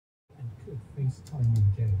FaceTime in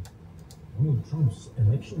jail. Donald Trump's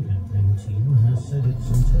election campaign team has said its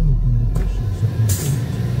internal communications have been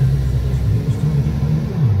targeted by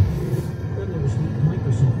Iran. Earlier this week,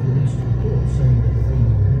 Microsoft released a report saying that the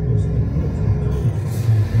famous hackers had built a damage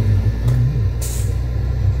campaign in the Crimea.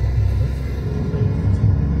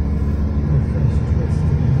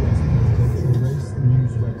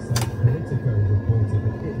 News website Politico reported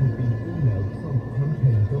that it had been emailed Trump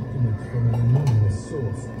campaign documents from an anonymous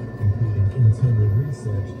source, including internal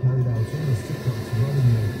research carried out on the Trump's running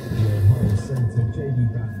mate, the Ohio Senator J.D.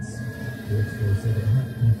 Vance. The article said it had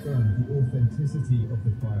confirmed the authenticity of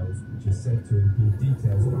the files, which is said to include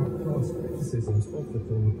details about past criticisms of the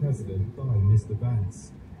former president by Mr.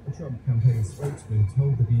 Vance. A Trump campaign spokesman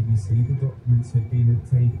told the BBC the documents had been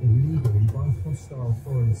obtained illegally by hostile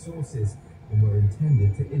foreign sources and were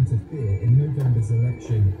intended to interfere in November's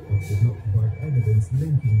election, but did not provide evidence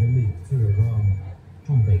linking the leak to Iran.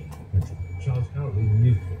 Tom Baker mentioned. Charles Howard, we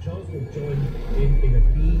knew. Charles will join in a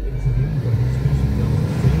B interview with the exclusive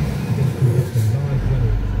team. It's the live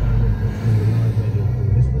weather experiment, which will be live radio for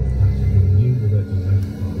this was Patrick and you will let them know.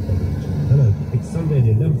 Hello, it's Sunday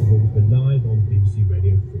the 11th of August, we're live on BBC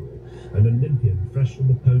Radio 4. An Olympian fresh from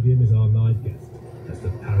the podium is our live guest as the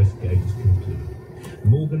Paris Games conclude.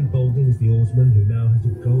 Morgan Boulding is the oarsman who now has a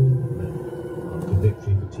gold medal after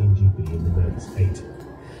victory for Team GB in the men's 8.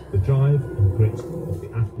 The drive and grit of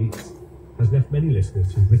the athletes has left many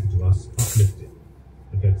listeners who've written to us uplifted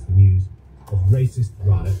against the news of racist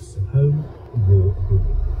riots at home and war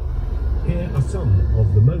abroad. Here are some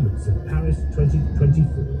of the moments of Paris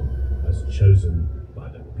 2024 as chosen by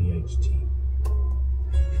the BH team.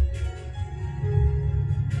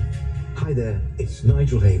 Hi there, it's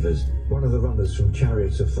Nigel Havers, one of the runners from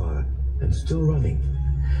Chariots of Fire, and still running.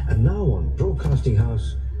 And now on Broadcasting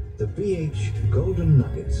House, the BH Golden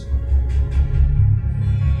Nuggets.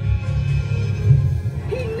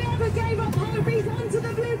 He never gave up hope. He's onto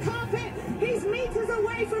the blue carpet. He's meters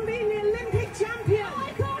away from being the Olympic champion. Oh,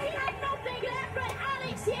 I thought he had nothing left, but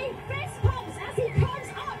Alex Yee fist pumps as he comes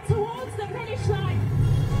up towards the finish line.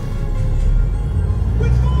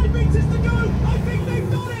 With 5 meters to go, I think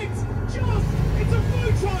they've done it. It's a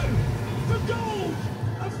photo for gold.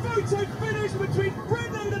 A photo finish between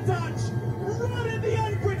Britain and the Dutch. Right at the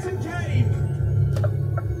end, Britain came.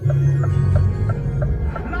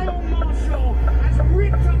 Lyle Marshall has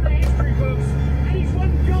ripped up the history books and he's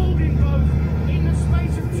won gold in both in the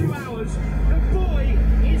space of 2 hours. The boy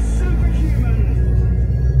is superhuman.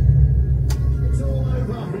 It's all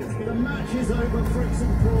over. The match is over. Fritz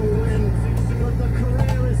and Paul win, but the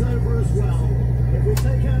career is over as well. If we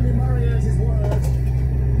take Andy Murray at his word,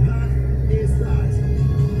 that is that.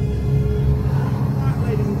 That,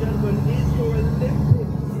 ladies and gentlemen, is your Olympic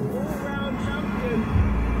all-round champion.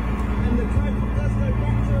 And the title does go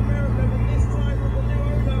back to America, but this time with the new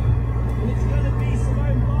owner. And it's going to be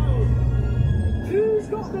Simone Biles. Who's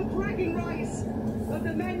got the bragging rights of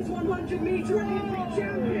the men's 100-metre Olympic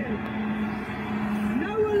champion?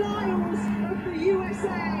 Noah Lyles of the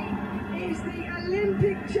USA is the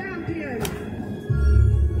Olympic champion.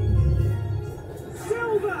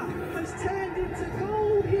 Silver has turned into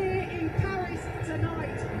gold here in Paris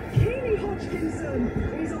tonight. Keely Hodgkinson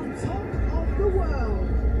is on top of the world.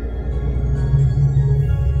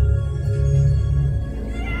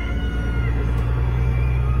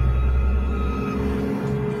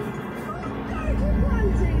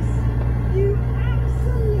 Duplantis, you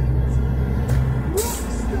absolute rock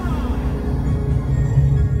star.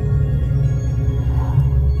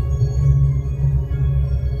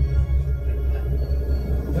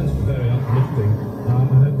 That's very uplifting. I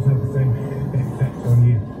hope it's had the same effect on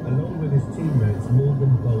you. Along with his teammates,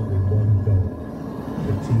 Morgan Boulding won gold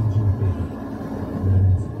for Team GB.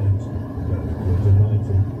 Men's 8 gold. We're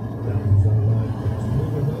delighted that was our live guest.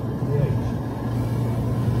 Morgan, welcome to the H.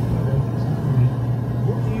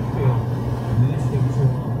 What do you feel listening to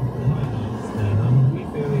our highlights then? We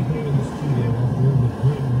feel it here in the studio after all the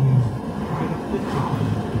great news.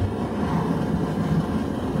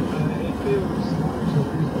 It feels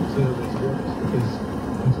service works because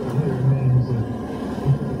I'm sort of hearing names of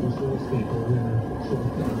incredible resource people who have sort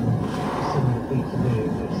of done similar feats to me.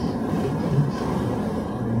 It doesn't sound like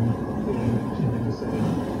I'm feeling in the same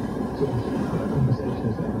sort of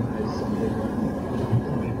conversation as them. That is something that I'm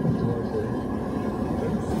quite controversial.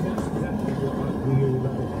 That's exactly what we all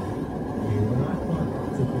love about you. And I quite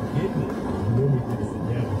like to begin normally do this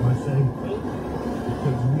together by saying thank you,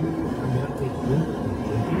 because you and the athletes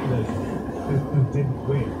including those who didn't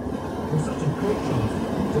win, was such a contrast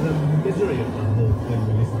to the misery of the whole thing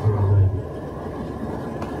we listened to on the radio.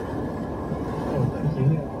 Oh, thank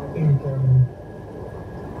you.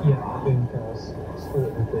 Yeah, I think this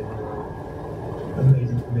sport has been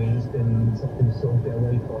amazing for me. It's been something to sort of get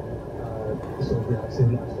away from the sort of reality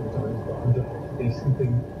of life sometimes, but I'm glad it can be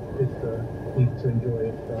something good for people to enjoy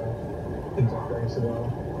if things aren't going so well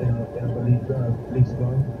in other leagues of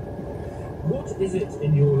life. What is it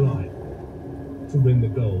in your life to win the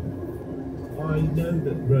gold? I know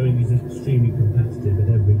that rowing is extremely competitive at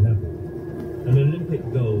every level. An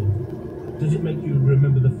Olympic gold, does it make you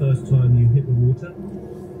remember the first time you hit the water?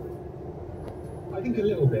 I think a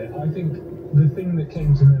little bit. I think the thing that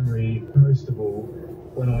came to memory most of all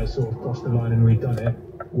when I sort of crossed the line and we'd done it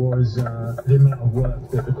was the amount of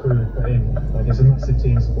work that the crew had put in. Like, it's a massive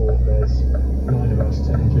team sport. There's 9 of us,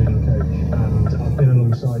 10 including coach, and I've been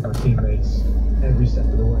alongside my teammates every step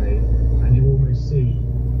of the way, and you almost see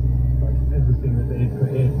like everything that they've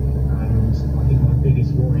put in. And I think my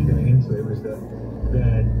biggest worry going into it was that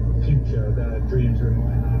their future, their dreams were in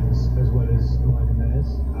my hands as well as mine and theirs,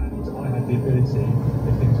 and I had the ability,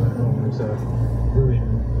 if things went wrong, to ruin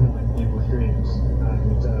 9 people's dreams.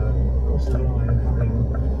 And crossing the line and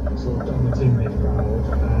having sort of done my teammates proud and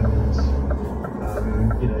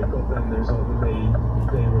got them the result that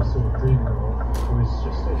they were sort of dreaming of was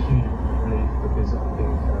just a huge relief, because I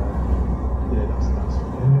think that's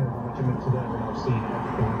a more argument to them, and I've seen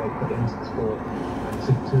everything that they put into the sport, and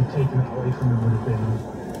to have taken that away from them would have been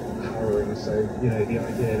harrowing. So the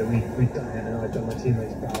idea that we'd done it and I'd done my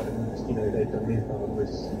teammates proud and they'd done me proud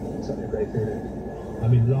was such a great feeling. I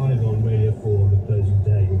mean, live on Radio 4 on the closing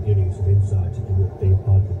day, you're giving some insight into what being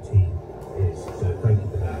part of the team is, so thank you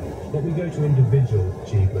for that. But we go to individual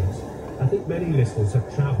achievements. I think many listeners have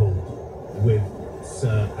travelled with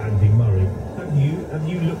Sir Andy Murray. Have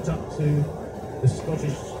you looked up to the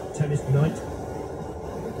Scottish tennis knight?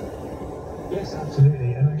 Yes,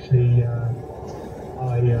 absolutely. And actually,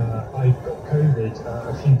 I got COVID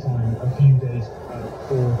a few days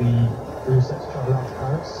before we were set to travel out to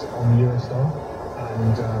Paris on the Eurostar,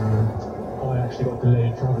 and I actually got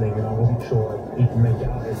delayed travelling, and I wasn't sure I'd even make it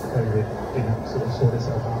out if COVID didn't sort of sort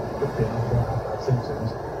itself out quickly enough where I had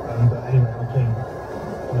symptoms. But anyway, I came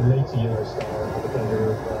on a later Eurostar and had the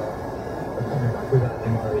pleasure of coming back with Andy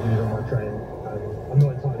Murray, who was on my train. I'm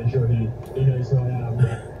not entirely sure he knows who I am,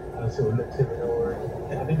 but I sort of looked at him in awe.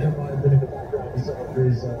 I think I might have been in the background sort of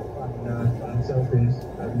his fan selfies,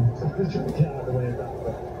 and so I was trying to get out of the way of that.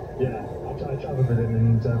 But yeah, I travelled with him,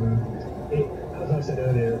 and as I said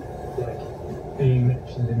earlier, like being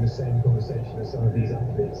mentioned in the same conversation as some of these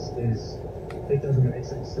athletes it doesn't make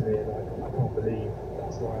sense to me, and I can't believe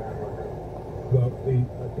that's where I am right now. Well, the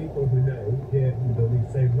people who know here in the building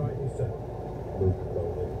say rightly so. Luke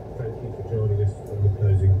Golden, thank you for joining us on the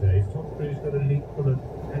closing days. Tom Cruise got a leak from a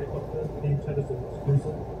helicopter. Can you tell us an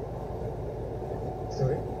exclusive?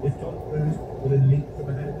 Sorry? Is Tom Cruise with a leak from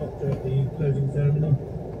a helicopter at the closing ceremony?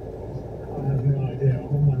 I have no idea. I'm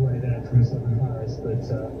on my way there from southern Paris, but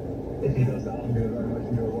if he does that, I'm going to very much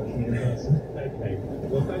enjoy watching it in person. Okay.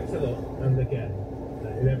 Well, thanks a lot, and again,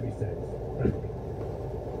 in every sense, thank you.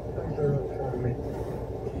 Thanks very much for having me.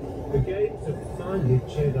 The games have finally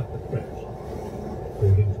cheered up the French,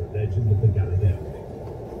 according to a legend of the Galileo.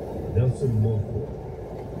 Nelson Montfort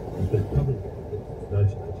has been public since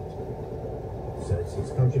 1992. Says his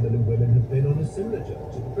countrymen and women have been on a similar journey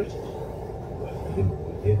to the British, where the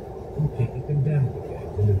media completely condemned the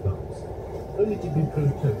games in advance, only to be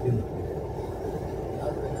proved totally wrong.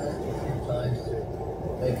 I've been asked a few times to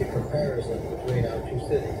make a comparison between our two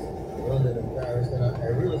cities, London and Paris, and I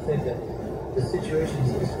really think that the situation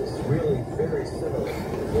is really very similar.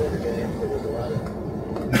 Before the games, there was a lot of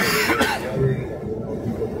worry, and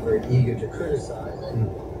people were very eager to criticize. And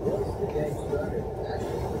once the game started,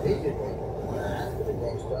 actually immediately after the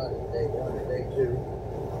game started, day 1 and day 2,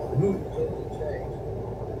 the mood totally changed.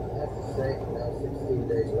 I have to say, now 16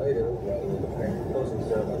 days later, the closing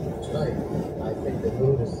ceremony tonight, I think the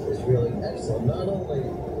mood is really excellent. Not only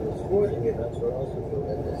for the sporting events, but also for,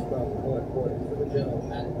 and it's probably more important, for the general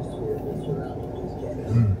atmosphere that surrounds these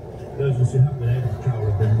games. Those of us who haven't been able to travel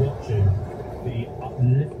have been watching the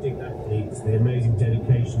uplifting athletes, the amazing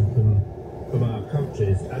dedication from our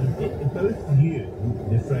countries, and both you,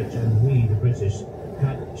 the French, and we, the British,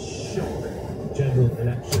 had shock general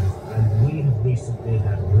elections, and we have recently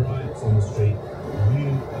had riots on the street. You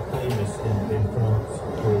are famous in France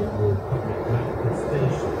for your public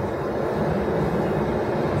manifestation.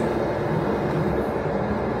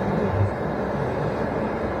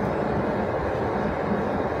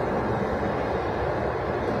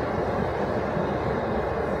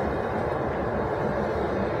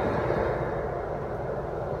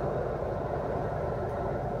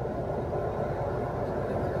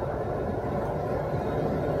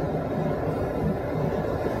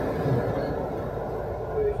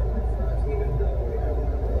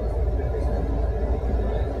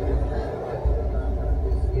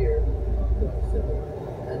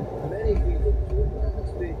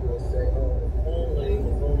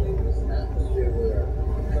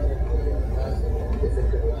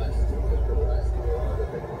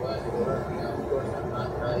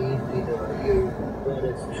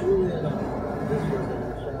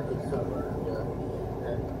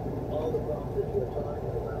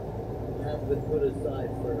 been put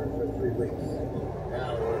aside for 3 weeks.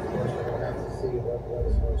 Now we're going to have to see what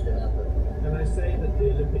is going to happen. Can I say that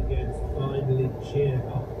the Olympic Games finally cheered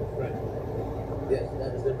up the threat? Yes,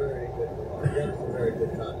 that is a very good remark. That is a very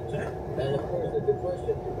good comment. And of course, the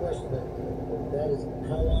question that is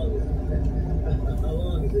how long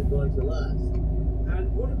is it going to last?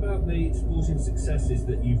 And what about the sporting successes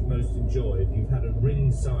that you've most enjoyed? You've had a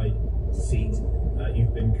ringside seat.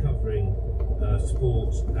 You've been covering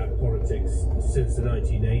sport and politics since the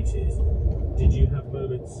 1980s. Did you have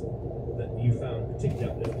moments that you found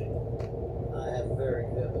particularly uplifting? I have very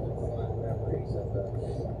vivid and fond memories of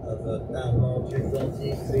Armand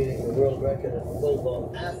Duplantis beating the world record in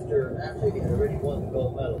football after he had already won the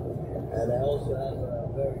gold medal. And I also have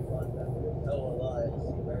a very fond memory of Noah Lyles,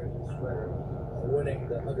 the American sprinter, winning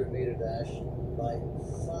the 100-meter dash by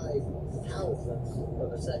 0.005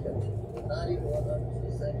 of a second. Not even 100th of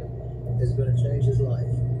a second is going to change his life.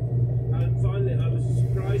 And finally, I was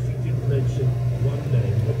surprised you didn't mention one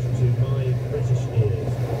name, which to my British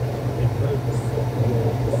ears evokes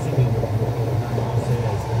your singing of the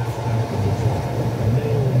Marseillaise, the national anthem, which is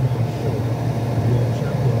Léon Marchand, your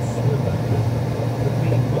champion swimmer. But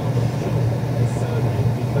being Marchand, the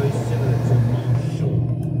surname, is very similar to Marchand,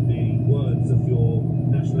 the words of your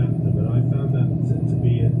national anthem, and I found that to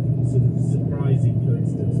be a sort of surprising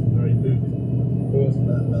coincidence and very moving.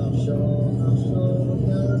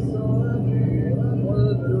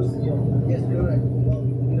 Yes, correct. Well,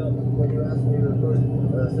 you know, when you ask me the first,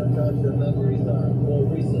 sometimes the memories are more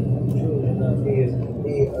recent. Truly enough,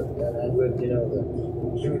 and with, you know, the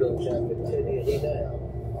judo champion Teddy Riner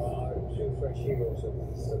are two French heroes of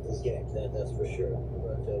this game. That's for sure.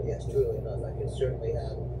 But yes, truly enough, I can certainly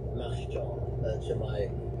add Marchand to my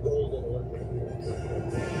golden Olympic years.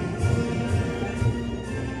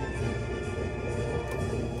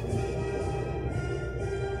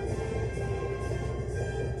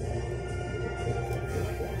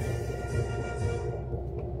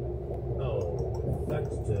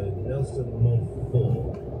 Nelson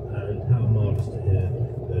Montfort, and how marvellous to hear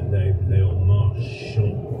the name Léon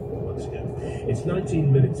Marchand once again. It's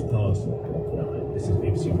 19 minutes past 9. This is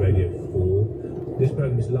BBC Radio 4. This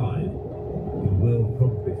programme is live. You will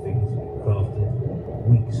probably think it's been crafted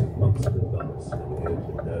weeks and months in advance.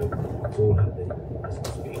 No, it's all happening as we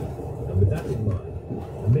speak. And with that in mind,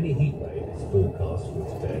 a mini heat wave is forecast for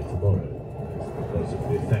today and tomorrow because of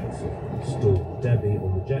the effects of Storm Debbie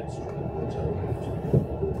on the jet stream, which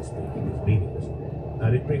speaking is meaningless,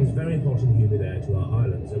 and it brings very hot and humid air to our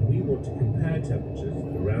islands, and we want to compare temperatures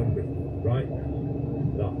around Britain right now,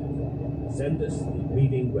 live. Send us the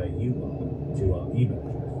reading where you are to our email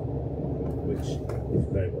address, which is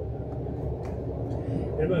very well done.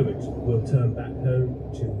 In a moment, we'll turn back home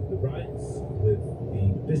to the riots with the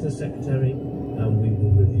business secretary, and we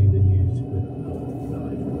will review the news with our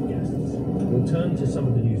live guests. We'll turn to some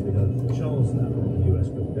of the news we heard from Charles now, the US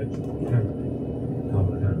presidential candidate.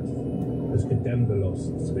 Kamala Harris has condemned the loss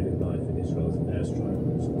of civilian life in Israel's airstrike.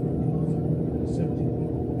 17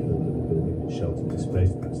 people killed in the building that sheltered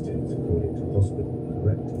displaced Palestinians, according to hospital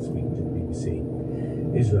director speaking to the BBC.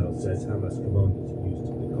 Israel says Hamas commanders used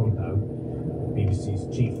the compound. BBC's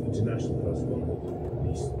chief international correspondent,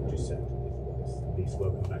 Lise Doucet, is with us. Lise,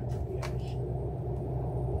 welcome back to the Edge.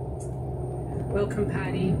 Welcome,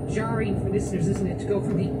 Paddy. Jarring for listeners, isn't it, to go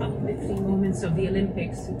from the uplifting moments of the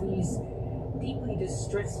Olympics to these deeply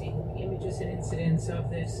distressing images and incidents of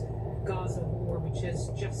this Gaza war, which has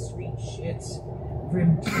just reached its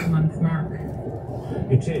grim 2-month mark.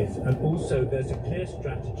 It is, and also there's a clear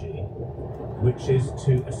strategy, which is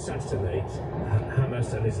to assassinate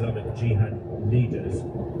Hamas and Islamic Jihad leaders,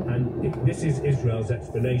 and this is Israel's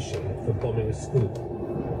explanation for bombing a school.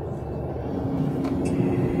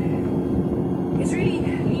 Israeli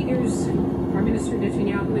leaders, Prime Minister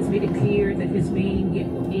Netanyahu has made it clear that his main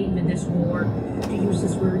aim in this war, to use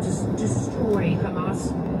his words, is to destroy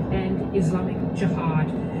Hamas and Islamic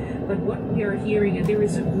Jihad. But what we are hearing, and there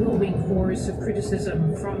is a growing chorus of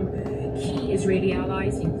criticism from key Israeli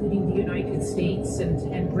allies, including the United States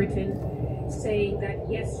and Britain, saying that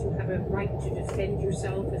yes, you have a right to defend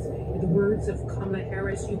yourself. As in the words of Kamala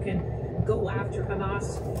Harris, you can go after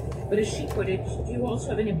Hamas. But as she put it, you also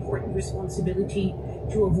have an important responsibility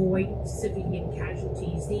to avoid civilian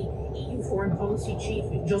casualties. The EU Foreign Policy Chief,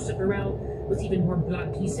 Joseph Borrell, was even more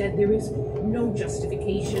blunt. He said there is no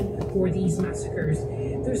justification for these massacres.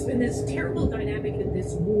 There's been this terrible dynamic in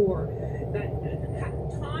this war that at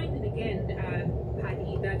times reminded again,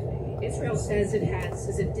 Paddy, that Israel says it has,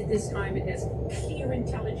 as it did this time, it has clear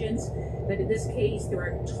intelligence that in this case there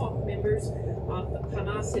are top members of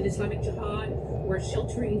Hamas and Islamic Jihad who are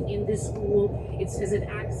sheltering in this school. It says it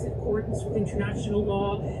acts in accordance with international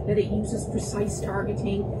law, that it uses precise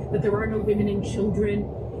targeting, that there are no women and children.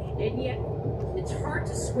 And yet, it's hard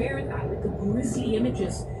to swear at that with the grisly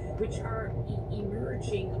images which are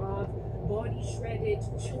emerging of body shredded,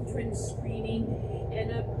 children screaming,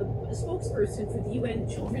 and a spokesperson for the UN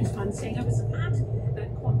Children's Fund saying, I was at that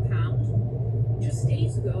compound just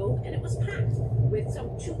days ago, and it was packed with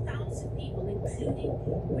some 2,000 people, including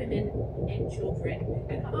women and children.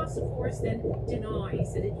 And Hamas, of course, then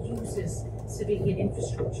denies that it uses civilian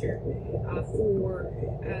infrastructure for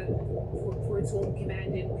its own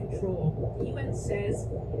command and control. The UN says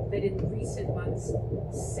that in recent months,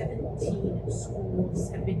 17 schools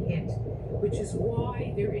have been hit, which is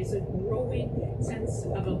why there is a growing sense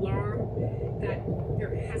of alarm that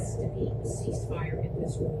there has to be a ceasefire in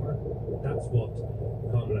this war. That's what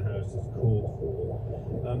Kamala Harris has called for.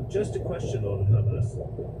 Just a question on Hamas.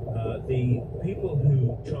 The people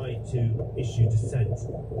who try to issue dissent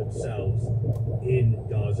themselves in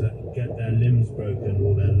Gaza get their limbs broken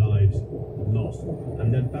or their lives lost,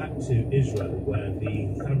 and then back to Israel, where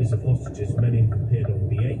the families of hostages, many have appeared on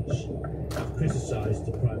BH, have criticised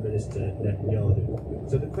the Prime Minister Netanyahu.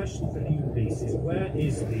 So the question for you, please, is where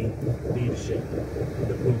is the leadership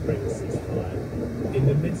that will bring a ceasefire? In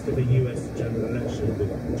the midst of a US general election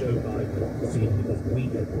with Joe Biden seen as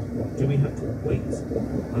weakened, do we have to wait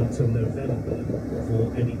until November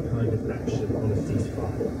for any kind of action on a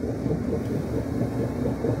ceasefire?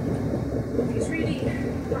 The Israeli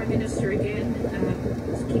Prime Minister again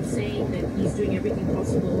keeps saying that he's doing everything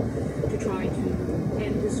possible to try to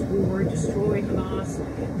end this war, destroy Hamas,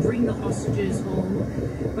 bring the hostages home.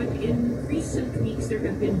 But in recent weeks, there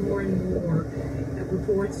have been more and more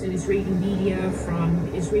reports in Israeli media from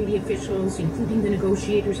Israeli officials, including the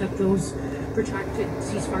negotiators at those protracted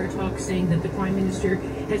ceasefire talks, saying that the Prime Minister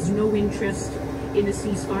has no interest in a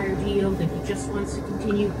ceasefire deal, that he just wants to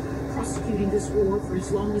continue prosecuting this war for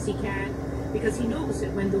as long as he can, because he knows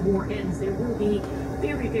that when the war ends, there will be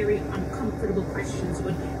very, very uncomfortable questions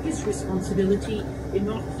about his responsibility in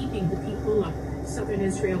not keeping the people of southern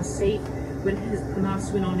Israel safe when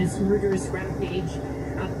Hamas went on its murderous rampage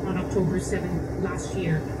on October 7th last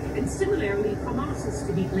year. And similarly, Hamas is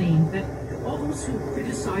to be blamed, that all those who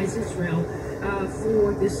criticize Israel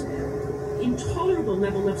for this intolerable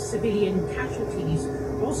level of civilian casualties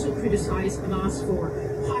also criticize Hamas for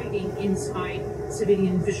hiding inside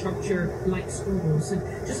civilian infrastructure like schools. And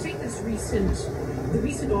just take this the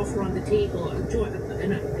recent offer on the table, a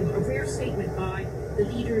rare statement by the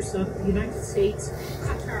leaders of the United States,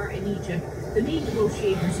 Qatar and Egypt, the main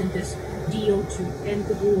negotiators in this deal to end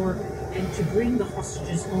the war and to bring the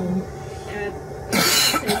hostages home.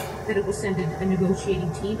 That it will send a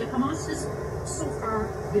negotiating team, but Hamas has so far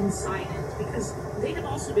been silent because they have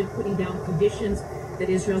also been putting down conditions that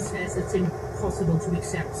Israel says it's impossible to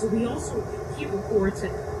accept. So we also hear reports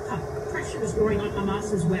that pressure is growing on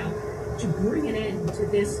Hamas as well to bring an end to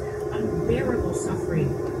this unbearable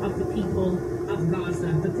suffering of the people of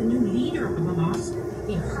Gaza. But the new leader of Hamas,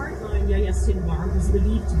 the hardline Yahya Sinwar, who's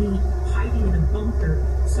believed to be hiding in a bunker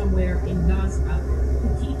somewhere in Gaza,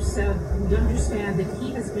 we understand that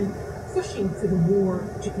he has been pushing for the war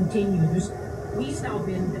to continue. He's now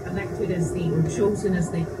been elected as or chosen as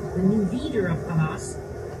the new leader of Hamas.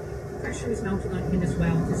 Pressure is mounting on him as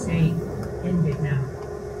well to say, end it now.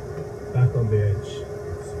 Back on the edge.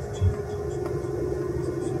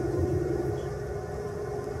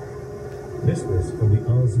 Listeners from the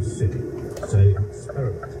Isles of Scilly say an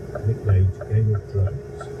experiment nicknamed Game of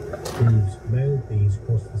Drones proves male bees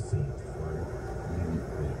cross the sea to find new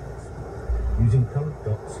queens. Using coloured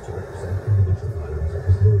dots to represent individual islands, it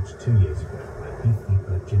was launched 2 years ago by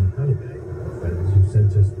beekeeper Ginny Halliday and her friends, who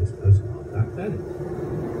sent us this postcard back then.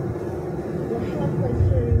 We're halfway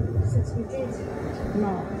through since we did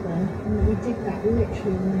mark them, and we did that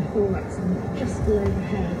literally on the horizon, just below the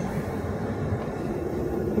head.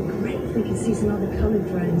 It'd be great if we could see some other coloured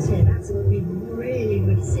drones here. That's what would be really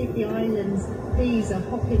good. See if the islands, bees are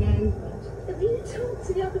hopping over. Have you talked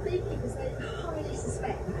to the other beekeepers? They highly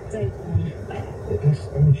suspect that, don't they? Yes,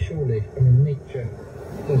 I mean, surely, nature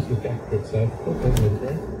does look after itself. What does it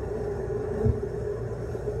do?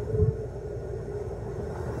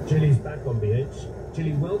 Gilly's back on BH.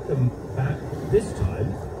 Gilly, welcome back. This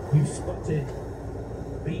time, you've spotted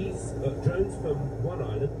bees, drones from one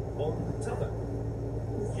island on t'other.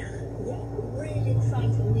 Yeah, really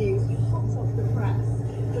exciting news. Hot off the press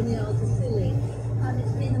from the Isles of Scilly. And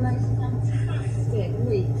it's been the most fantastic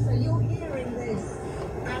week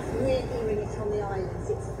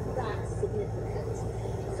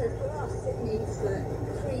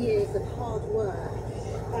hard work.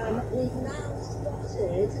 We've now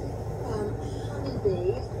spotted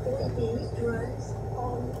honeybees, boy bees, drones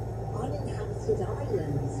on uninhabited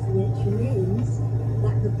islands, which means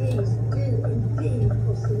that the bees do indeed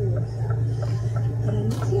cross the water.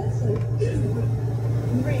 Yeah, so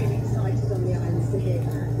I'm really excited on the islands to hear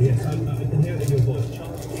that. Yes, I can hear it in your voice.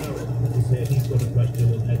 Charles Carroll is here. He's got a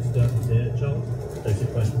question, and Edster is here. Charles, there's a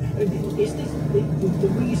question. Is this the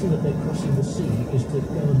reason that they're crossing the sea is to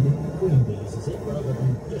go and meet queen bees, is it? Rather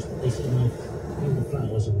than just that they see nice beautiful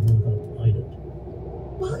flowers on one island?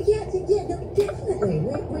 Well, no, definitely.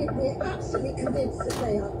 We're absolutely convinced that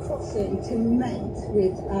they are crossing to mate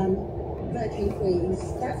with virgin queens.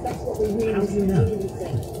 That's what we really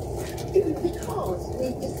think. Because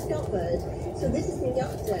we've discovered, so this is the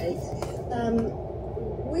update,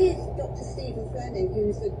 with Dr. Stephen Fleming,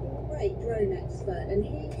 who's a great drone expert, and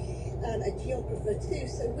he a geographer too,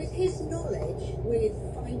 so with his knowledge, with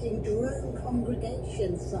finding drone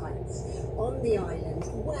congregation sites on the island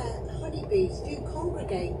where honeybees do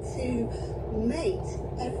congregate to mate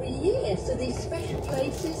every year. So these special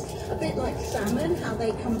places, a bit like salmon, how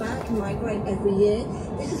they come back and migrate every year,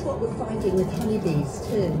 this is what we're finding with honeybees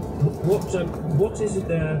too. What is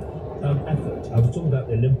their effort? I was talking about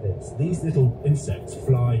the Olympics. These little insects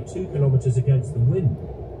fly 2 kilometres against the wind.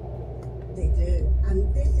 They do,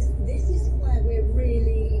 and this is where we're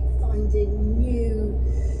really finding new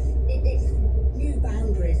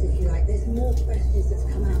boundaries, if you like. There's more questions that's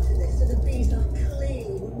come out of this. So the bees are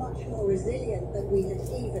clearly much more resilient than we had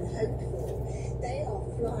even hoped for. They are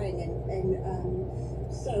flying, and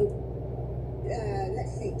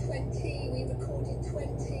let's see, we recorded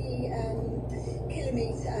 20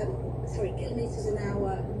 kilometres an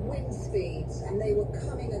hour wind speeds, and they were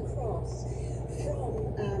coming across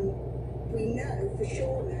from. We know for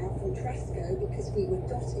sure now from Tresco, because we were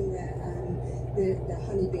dotting the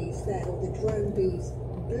honeybees there, or the drone bees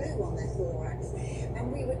blew on their thorax,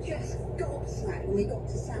 and we were just gobsmacked when we got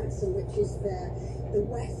to Sanson, which is the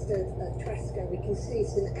west of Tresco. We can see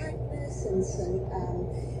St Agnes and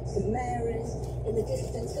St Mary's in the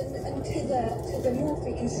distance, and to the north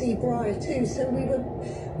we can see Briar too. So we were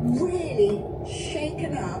really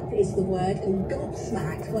shaken up, is the word, and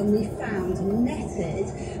gobsmacked when we found netted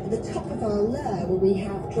at the top of our lure, where we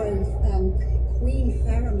have drone queen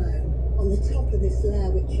pheromone on the top of this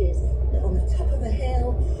lure, which is on the top of a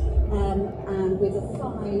hill, and with a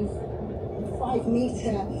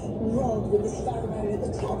 5-metre rod with this pheromone at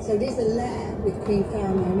the top. So there's a layer with queen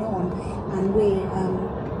pheromone on, and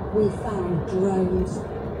we found drones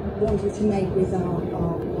wanting to mate with our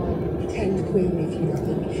 10th queen, if you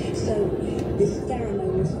like. So this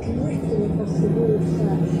pheromone was drifting across the water,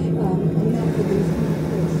 and now for these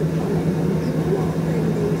mammals to come and dropping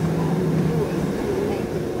these boys and mate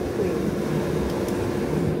with the queen.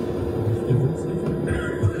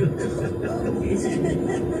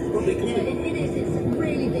 Yeah, it is. It's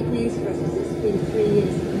really big news for us. It's been 3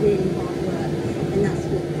 years of really hard work, and that's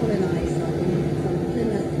with Coloniser from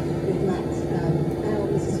Plymouth, with Matt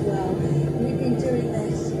Elms as well. And we've been doing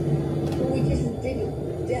this, but we just didn't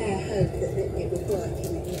dare hope that it would work,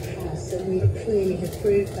 and it has. So we clearly have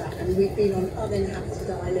proved that, and we've been on uninhabited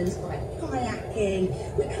islands by kayaking.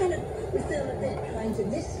 We feel a bit kind of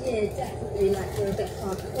this year, definitely like we're a bit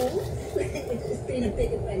hardcore. It's been a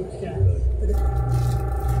big adventure.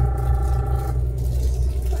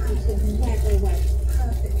 Weather,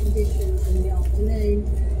 perfect conditions in the afternoon,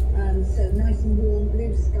 so nice and warm,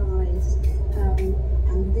 blue skies,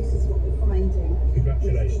 and this is what we're finding.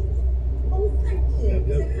 Congratulations. Oh, thank you.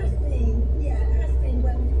 It has been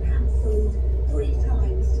when we've cancelled 3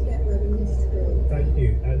 times to get where we need to be. Thank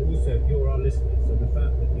you, and also you're our listeners, so the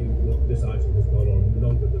fact that this item has gone on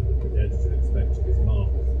longer than Edster expected is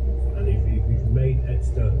marvellous, and if you've made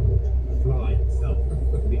Edster fly itself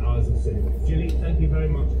the Isles of Scilly. Gilly, thank you very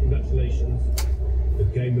much. Congratulations. The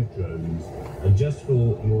Game of Drones. And just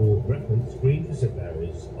for your reference, green for St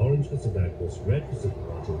Mary's, orange for St Agnes, red for St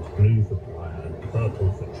Martin's, blue for Briar, and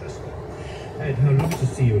purple for Tresco. Ed, how lovely to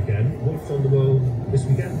see you again. What's on the world this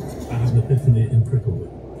weekend? I had an epiphany in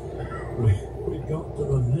Cricklewood. We got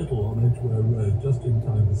a little on Edgware Road just in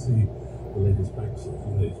time to see the latest backseat.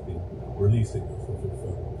 You know, it's been releasing a sort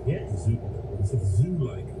of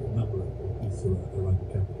zoo-like number of pieces around the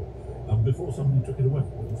capital. Before somebody took it away,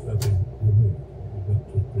 it was being removed. We went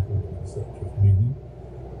to Cricklewood in search of meaning.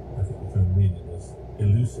 I think we found meaning as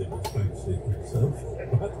elusive as backseat himself,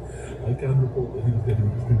 but I can report that he was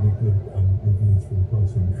getting extremely good reviews from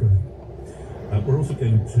passing trade. We're also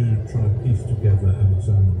going to try and piece together and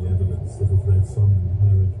examine the evidence that has led some in the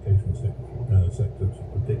higher education sector to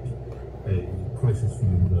predict a crisis for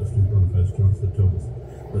universities. One of those, Chancellor Thomas,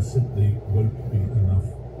 there simply won't be enough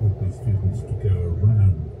rugby students to go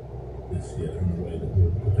around this year in a way that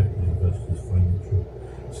will protect the university's financial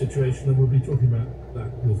situation. And we'll be talking about that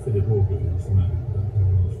with Philip Auger, who's the man of the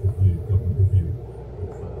last review, government review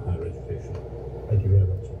of higher education. Thank you very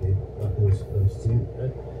much indeed. That was close to you.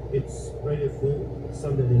 It's Radio 4,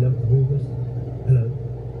 Sunday the 11th of August. Hello.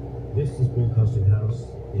 This is Broadcasting House,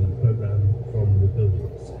 the programme from the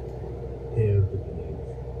buildings. Here at the beginning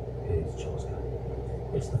is Charles Guy.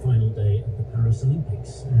 It's the final day of the Paris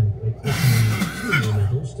Olympics, and Great Britain won 2 more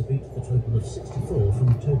medals to beat the total of 64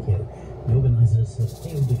 from Tokyo. The organisers have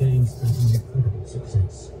hailed the Games as an incredible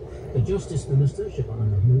success. The Justice Minister,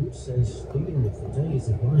 Shabana Mahmood, says dealing with the days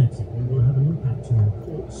of rioting will have an impact on the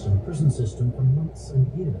courts and prison system for months and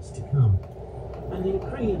years to come. And the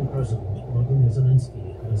Ukrainian President, Volodymyr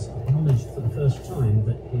Zelensky, has acknowledged for the first time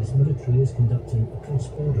that his military is conducting a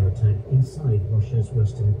cross-border attack inside Russia's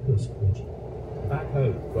western Kursk region. Back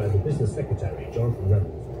home, where the Business Secretary, Jonathan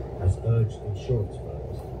Reynolds, has urged insurance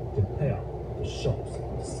firms to pay up for shops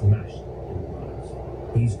smashed in the riots.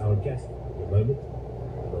 He's our guest at the moment.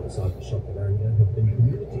 Alongside the shock and anger have been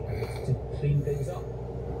community efforts to clean things up.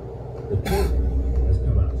 The Tory has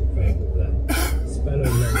come out in favour of them. Spello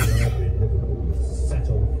Lane Library in Liverpool was set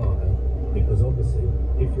on fire because obviously,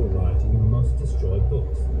 if you're rioting, you must destroy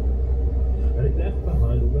books. And it left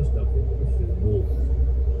behind almost nothing but a few walls.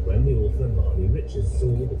 When the author Marnie Richards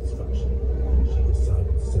saw the destruction, she decided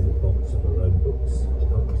to send a box of her own books to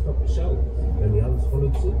help stock the shelves. Then the others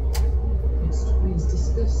followed suit. It struck me as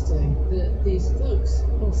disgusting that these books,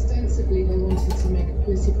 ostensibly they wanted to make a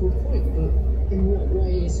political point, but in what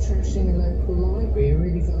way is trashing a local library, a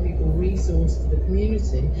really valuable resource for the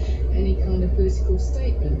community, any kind of political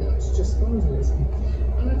statement? That's just vandalism.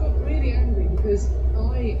 And I got really angry because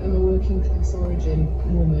I am a working class origin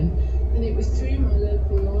woman, and it was through my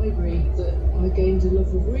local library that I gained a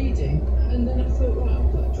love of reading. And then I thought, right, I'll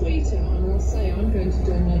put a tweet out and I'll say I'm going to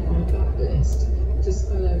donate my backlist to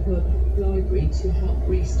Spello Hub Library to help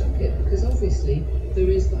restock it, because obviously there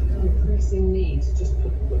is that kind of pressing need to just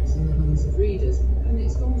put books in the hands of readers, and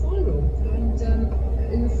it's gone viral. And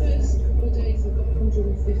in the first couple of days I've got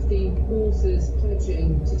 150 authors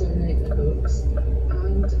pledging to donate their books,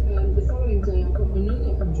 and the following day I've got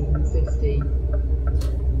another 150.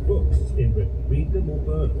 Books in Britain, read them or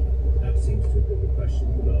burn them? That seems to have been the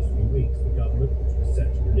question for the last few weeks. The government, which was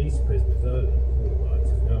set to release prisoners early before the riots,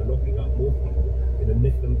 is now locking up more people in a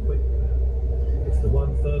nip them quick plan. It's the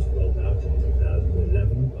one first rolled out in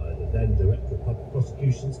 2011 by the then Director of Public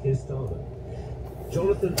Prosecutions, Keir Starmer.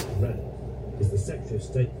 Jonathan Reynolds is the Secretary of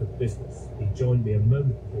State for Business. He joined me a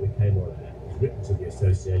moment before we came on air. He's written to the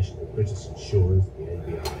Association of British Insurers, the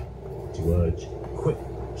ABI, to urge quick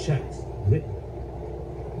checks written.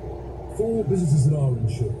 For businesses that are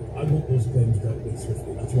insured, I want those claims dealt with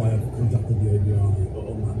swiftly. That's why I've contacted the ABI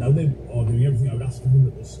on that. Now, they are doing everything I would ask of them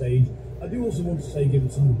at this stage. I do also want to say,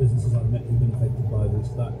 given some of the businesses I've met who've been affected by this,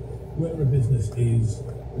 that where a business is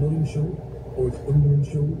not insured or it's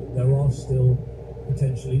underinsured, there are still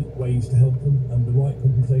potentially ways to help them, and the right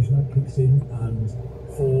compensation act kicks in. And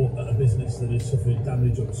for a business that has suffered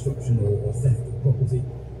damage or destruction or theft of property,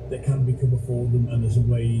 there can be cover for them, and there's a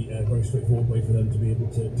way, a very straightforward way for them to be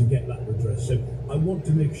able to get that redress. So I want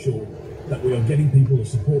to make sure that we are getting people the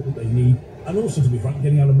support that they need, and also, to be frank,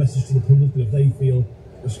 getting out a message to the public that if they feel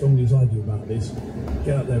as strongly as I do about this,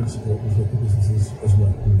 get out there and support these local businesses as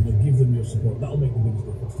well. Give them your support. That'll make the biggest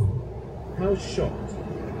difference to them. How shocked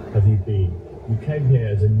have you been? You came here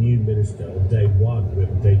as a new minister on day one, or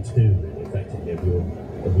even day two, really, effectively, of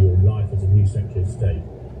your life as a new Secretary of State.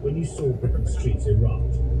 When you saw Britain's streets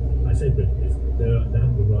erupt, I say Britain, there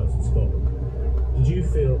haven't been riots in Scotland. Did you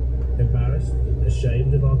feel embarrassed,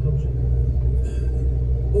 ashamed of our country?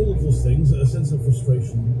 All of those things, a sense of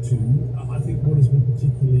frustration too. I think what has been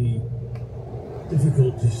particularly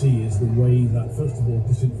difficult to see is the way that, first of all,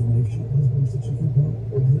 disinformation has been such a key part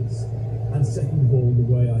of this, and second of all, the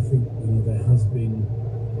way I think there has been,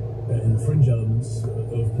 in the fringe elements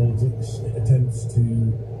of politics, attempts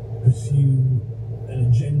to pursue an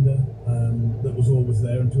agenda that was always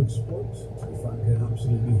there and to exploit, to be frank, an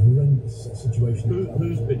absolutely horrendous situation.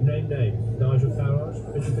 Who's been named names? Nigel Farage,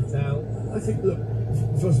 Richard Patel? I think, look,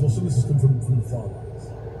 first of all, some of this has come from the far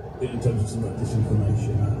right in terms of some of that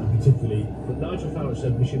disinformation, and particularly. But Nigel Farage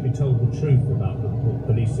said we should be told the truth about what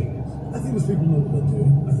policing is. I think those people know what they're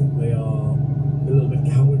doing. I think they are a little bit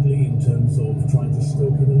cowardly in terms of trying to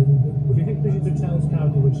stoke it a little bit. Do you think Richard Patel's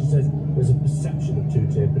cowardly when she says there's a perception of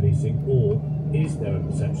two-tier policing, or is there a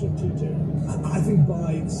perception of two-tier policing? I think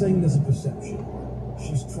by saying there's a perception,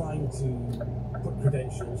 she's trying to put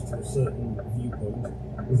credentials to a certain viewpoint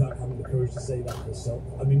without having the courage to say that herself.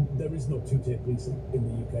 I mean, there is no two-tier policing in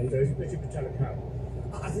the UK. But you could tell it how.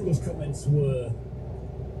 I think those comments were,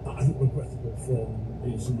 I think, regrettable from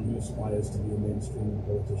someone who aspires to be a mainstream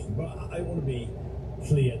politician. But I want to be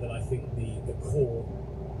clear that I think the core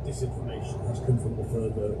disinformation has come from the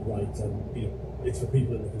further right, and it's for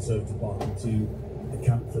people in the Conservative Party to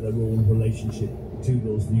account for their own relationship to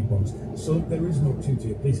those viewpoints. So there is no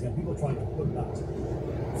two-tier policing, and people trying to put that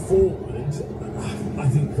forward. I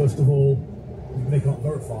think, first of all, they can't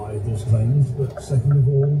verify those claims, but second of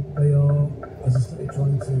all, they are, as I say,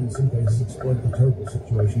 trying to, in some cases, exploit the terrible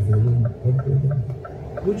situation for their own political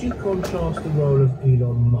benefit. Would you contrast the role of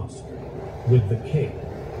Elon Musk with the king?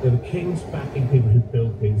 The king's backing people who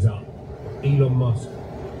build things up. Elon Musk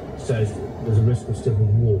says there's a risk of civil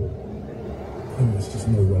war. And there's just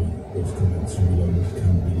no way those comments from Elon Musk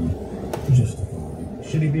can be justified.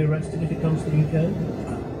 Should he be arrested if it comes to the UK?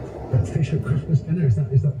 Fish at Christmas dinner, is that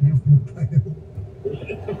the ultimate plan?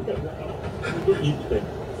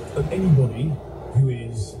 Anybody who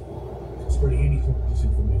is spreading any sort of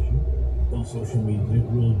disinformation on social media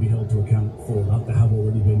will be held to account for that. There have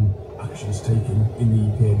already been actions taken in the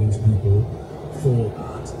UK against people for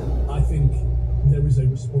that. I think there is a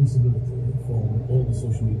responsibility from all the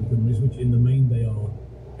social media companies, which in the main they are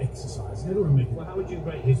exercising. I don't want to make it. Well, how would you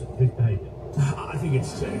rate his behaviour? I think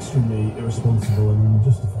it's extremely irresponsible and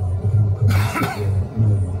unjustified, the kind of comments that were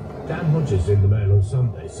made. Dan Hodges in the Mail on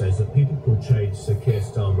Sunday says that people portrayed Sir Keir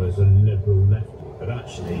Starmer as a liberal lefty, but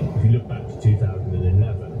actually, if you look back to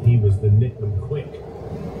 2011, he was the nip and quick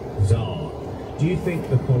czar. Do you think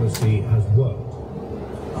the policy has worked?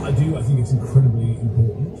 I do. I think it's incredibly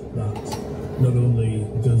important that not only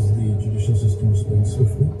does the judicial system respond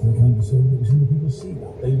swiftly to the kind of disorder that we see, people see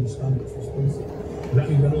that. They understand it's responsive. That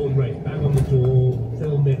broad rate, bang on the door,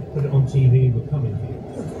 film it, put it on TV, we're coming to you.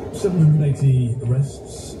 780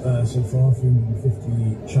 arrests so far,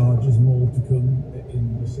 350 charges, more to come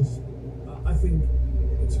in the system. I think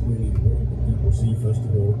it's really important that people see, first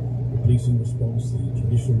of all, the policing response, the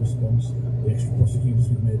judicial response, the extra prosecutors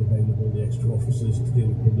we've made available, the extra officers to deal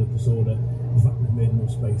with public disorder, the fact we've made more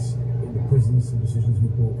space in the prisons, some decisions we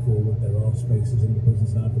brought forward. There are spaces in the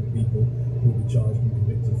prisons now for the people who will be charged and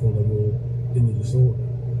convicted for their role in the disorder.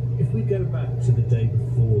 If we go back to the day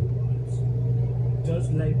before the riots,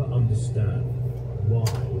 does Labour understand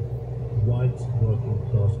why white working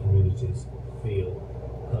class communities feel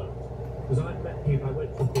hurt? Because I've met people, I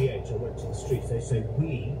went from BH, I went to the streets, they say,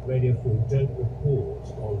 we, Radio 4, don't report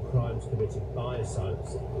on crimes committed by asylum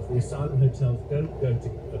seekers. The asylum hotels don't go to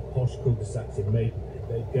a posh cul-de-sacs in Maidenhead,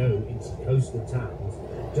 they go into coastal towns.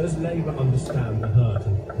 Does Labour understand the hurt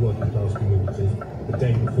of working class communities the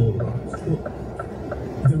day before the riots?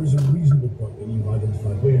 There is a reasonable point that you've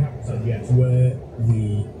identified. We have said yes. Where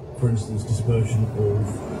the, for instance, dispersion of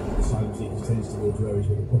asylum seekers tends to go to areas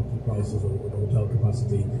where the property prices or the hotel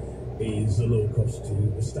capacity is a low cost to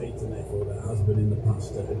the state, and therefore there has been in the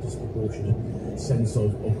past a disproportionate sense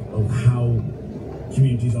of how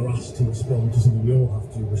communities are asked to respond to something we all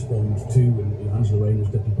have to respond to. And Angela Rayner, as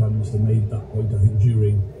Deputy Prime Minister, made that point, I think,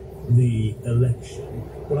 during the election.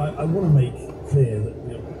 But I want to make clear that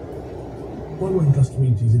white working class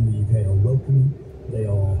communities in the UK are welcoming. They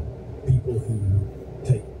are people who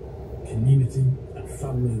take community and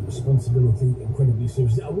family responsibility incredibly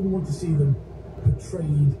seriously. I wouldn't want to see them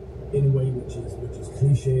portrayed in a way which is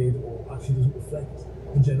cliched or actually doesn't reflect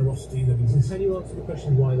the generosity that exists. Can you answer the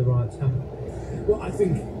question why the riots happened? Well, I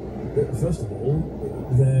think that first of all,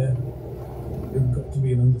 there's got to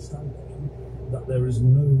be an understanding that there is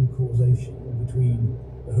no causation between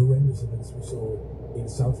the horrendous events we saw in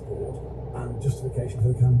Southport and justification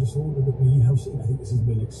for the kind of disorder that we have seen. I think this has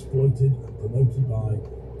been exploited and promoted by,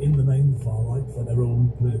 in the main, the far right for their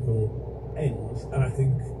own political ends. And I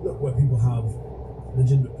think, look, where people have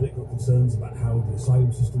legitimate political concerns about how the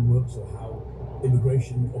asylum system works or how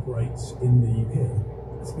immigration operates in the UK,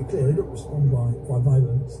 let's be clear, they don't respond by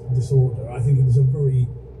violent disorder. I think it is a very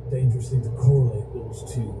dangerous thing to correlate those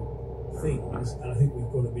two things, and I think we've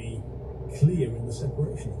got to be clear in the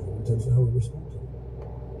separation of them in terms of how we respond to them.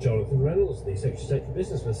 Jonathan Reynolds, the Secretary of State for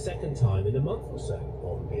Business, for the second time in a month or so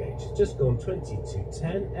on BH. It's just gone 20 to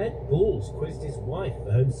 10. Ed Balls quizzed his wife,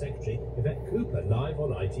 the Home Secretary, Yvette Cooper, live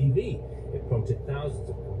on ITV. It prompted thousands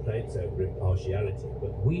of complaints over impartiality,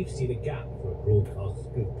 but we've seen a gap for a broadcast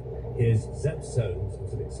scoop. Here's Zep Soames with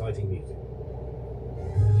some exciting music.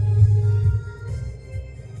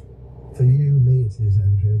 For you, me, it is,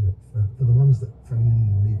 Andrea, but for the ones that phone in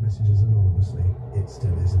and leave messages anonymously, it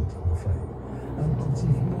still isn't, I'm afraid. I've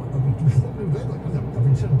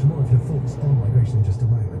been turn to more of your thoughts on migration in just a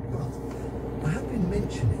moment, but I have been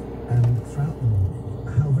mentioning throughout the morning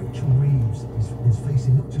how Rachel Reeves is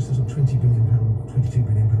facing not just a sort of £22 billion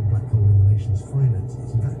black hole in the nation's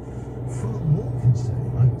finances. In fact, far more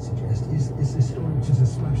concerning, I would suggest, is this story, which is a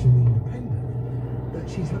smash in the Independent, that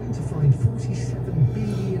she's having to find £47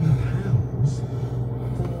 billion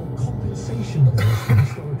for compensation bills for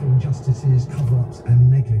historical injustices, cover-ups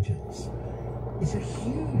and negligence. It's a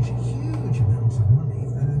huge amount of money,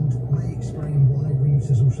 and may explain why Reeves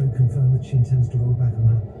has also confirmed that she intends to roll back on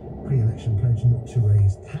her pre-election pledge not to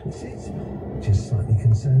raise taxes, which is slightly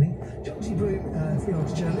concerning. John T. Broome,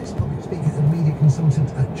 freelance journalist, public speaker and media consultant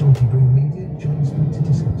at John T. Broome Media, joins me to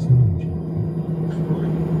discuss knowledge.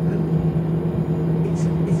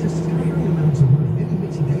 It's a staggering amount of money. The only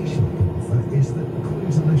mitigation it can offer is that, according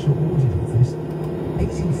to the National Audit Office,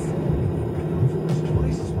 £84 billion, almost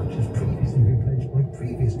twice as much as previously been pledged by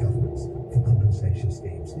previous governments for compensation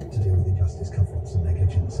schemes to deal with injustice, cover-ups and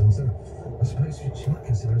negligence. And so I suppose she might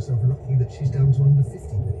consider herself lucky that she's down to under 50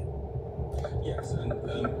 billion. Yes, and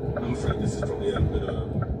I'm afraid this is probably a bit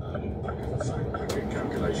of a fact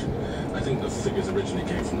calculation. I think the figures originally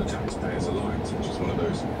came from the Taxpayers Alliance, which is one of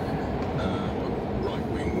those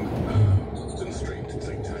right-wing street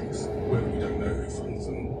think tanks where we don't know who funds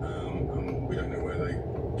them, we don't know where they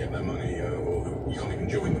get their money, or you can't even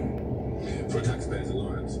join them. For a Taxpayers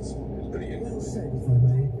Alliance, it's pretty interesting. Well said,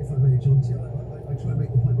 if I may, John T. I try and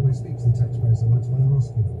make the point when I speak to the Taxpayers Alliance by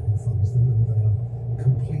asking them who funds them, and they are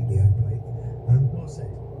completely opaque. Well said.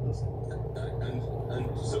 And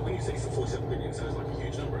so when you say for 47 billion, it sounds like a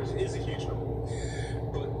huge number. It is a huge number.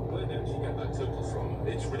 But where do you get that total from?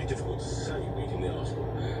 It's really difficult to say reading the article.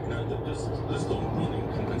 Now, there's long-running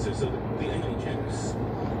compensation. So the NHS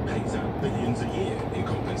pays out billions a year in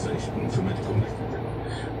compensation for medical negligence,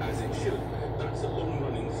 as it should. That's a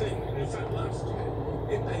long-running thing. And in fact, last year,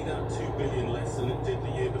 it paid out £2 billion less than it did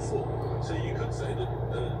the year before. So you could say that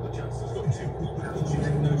the Chancellor's got £2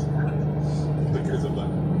 billion because of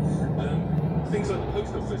that. Things like the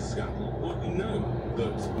post office scandal, well, we know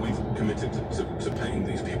that we've committed to paying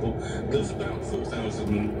these people. There's about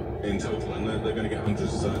 4,000 in total, and they're going to get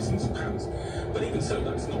hundreds of thousands of pounds. But even so,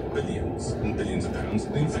 that's not billions and billions of pounds.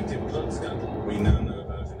 The infected blood scandal, we now know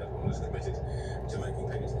about, and everyone is committed to making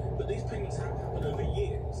payments. But these payments have to happen over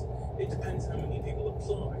years. It depends how many people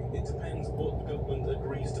apply. It depends what the government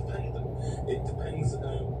agrees to pay them. It depends,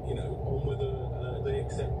 on whether they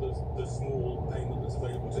accept the small payment that's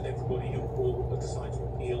available to everybody who will decide to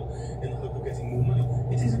appeal in the hope of getting more money.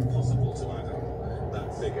 It is impossible to add up that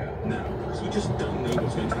figure now because we just don't know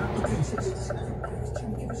what's going to happen. Okay, so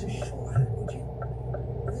give us a shorthand, would you?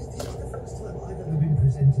 This is the first time I've ever been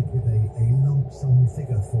presented with a lump sum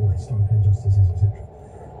figure for historical injustices, etc.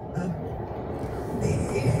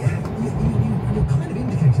 You're kind of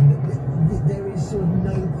indicating that there is sort of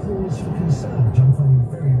no cause for concern, which I'm finding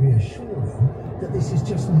very reassuring, that this is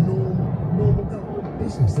just normal government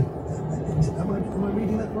business. Am I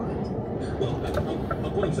reading that right? Well,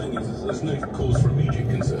 what I'm saying is there's no cause for immediate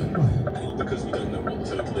concern, A, because we don't know what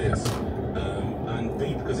the total is, and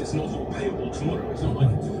B, because it's not all payable tomorrow. It's not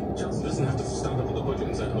like Chancellor doesn't have to stand up at the budget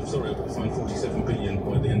and say, I'm sorry, I've got to find 47 billion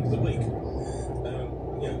by the end of the week.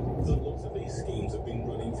 Lots of these schemes have been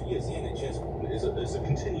running for years. The NHS is a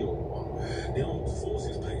continual one. The Armed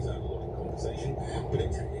Forces pays out a lot of compensation, but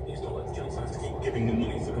it's not like the Chancellor has to keep giving them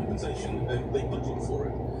money for compensation. They budget for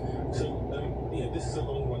it. So, this is a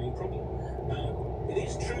long-running problem. It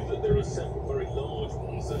is true that there are several very large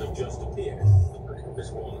ones that have just appeared.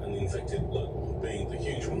 This one and the infected blood one being the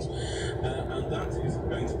huge ones. And that is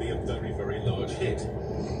going to be a very, very large hit.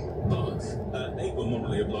 But we're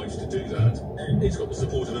morally obliged to do that. It's got the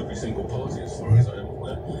support of every single party, as far as I am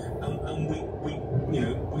aware. And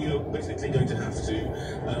we are basically going to have to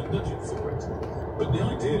budget for it. But the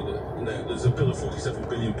idea that there's a bill of £47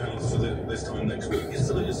 billion for this time next week is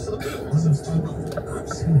for the bill. I'm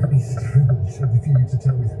absolutely thrilled for you to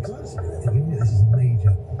tell me that, because I was thinking this is a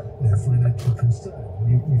major financial concern.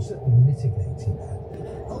 You've certainly mitigated that.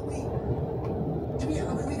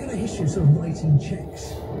 Are we going to issue sort of writing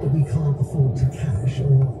cheques that we can't afford to cash,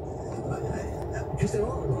 or because there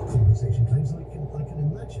are a lot of compensation claims, I can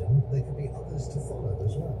imagine there could be others to follow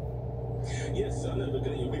as well. Yes, I know, but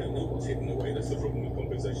we don't know what's hidden away. That's the problem with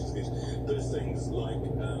compensation schemes. There's things like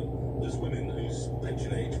there's women whose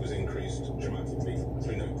pension age was increased dramatically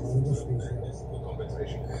through no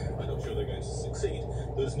compensation. I'm not sure they're going to succeed.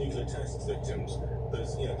 There's nuclear test victims.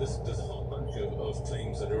 There's a whole bunch of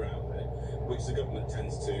claims that are out there, which the government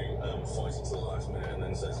tends to fight until the last minute and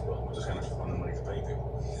then says, well, we're just going to have to find the money to pay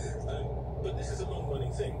people. But this is a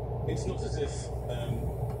long-running thing. It's not as if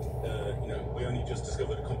we only just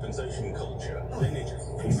discovered a compensation culture. Then it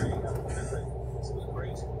just it was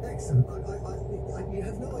great. Excellent. You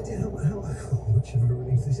have no idea how much of a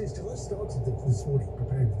relief this is. Till I started this morning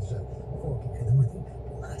preparing for the show, 4 o'clock in the morning,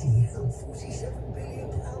 bloody hell, £47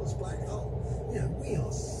 billion black hole. You know, we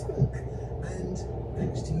are sunk. And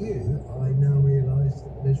thanks to you, I now realise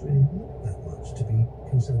that there's really not that much to be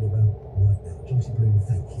concerned about right now. Johnson Bloom,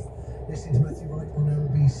 thank you. Listening to Matthew Wright on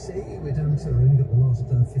LBC. We're down to, we've only got the last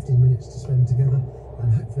 15 minutes to spend together, and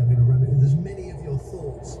hopefully I'm going to ram it with as many of your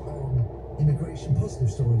thoughts on immigration, positive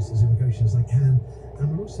stories as immigration as I can, and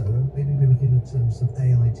we're also maybe we're looking at some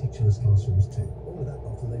AI teacherless classrooms too. All of that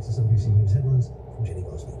after the latest LBC News headlines from Jenny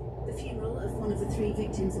Bosby. The funeral of one of the 3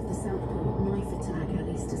 victims of the Southport knife attack at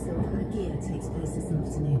Easter Silver Gear takes place this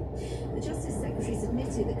afternoon. The Justice Secretary has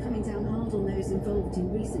admitted that coming down hard on those involved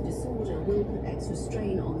in recent disorder will put extra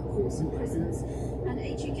strain on the courts and prisons, and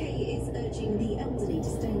HUK is urging the elderly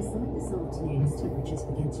to stay inside this afternoon as temperatures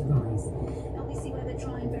begin to rise. LBC weather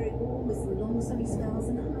dry and very warm with some long sunny spells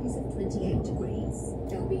and highs of 28 degrees.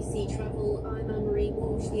 LBC travel, I'm Anne-Marie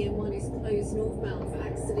Walsh. The M1 is closed northbound for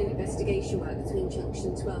accident investigation work between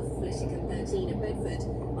junction 12 Fletcher and 13 at Bedford.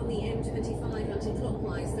 On the M25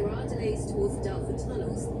 anti-clockwise, there are delays towards the Dartford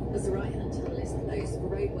tunnels as the right-hand tunnel is closed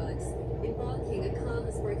for roadworks. In Barking, a car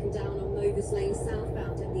has broken down on Movers Lane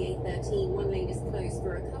southbound at the A13. One lane is closed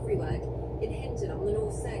for recovery work. In Hendon, on the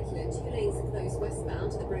North Circular, 2 lanes are closed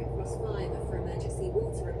westbound to the Brent Cross flyover for emergency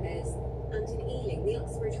water repairs. And in Ealing, the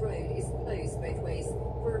Uxbridge Road is closed both ways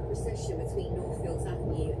for a procession between Northfields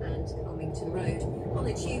Avenue and Carmington Road. On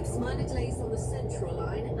the tubes, minor delays on the Central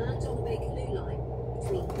Line and on the Bakerloo Line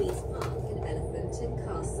between Queen's Park and Elephant and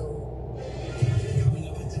Castle. Coming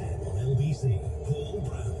up at 10 on LBC, Paul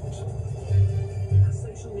Brand. Has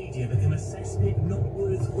social media become a cesspit not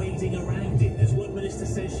worth wading around in? As one minister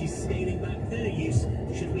says she's scaling back her use,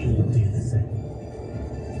 should we all do the same?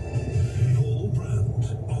 Paul Brand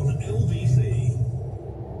on LBC.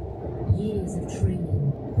 Years of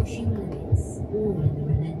training, pushing limits, all in the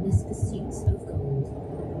relentless pursuits of gold.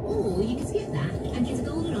 Or you can skip that and get a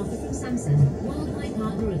golden offer from Samsung, worldwide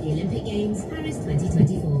partner of the Olympic Games, Paris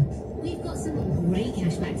 2024. We've got some great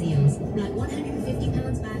cashback deals, like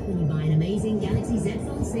 £150 back when you buy an amazing Galaxy Z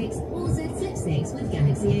Fold 6 or Z Flip 6 with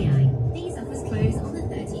Galaxy AI. These offers close on the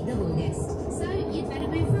 13th of August, so you'd better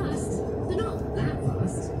move fast, but not that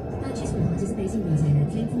fast. Purchase from participating retailer.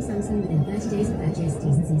 Claim from Samsung within 30 days of purchase.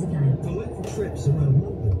 T's and C's apply. For local trips around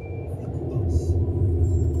London, think bus.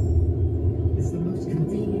 It's the most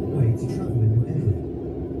convenient way to travel in your area.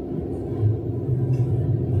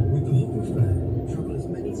 With the Hopper fare, travel as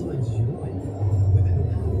many times as you like within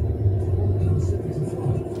an hour. £75.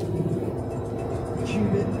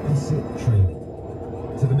 Tube it, bus it, train it.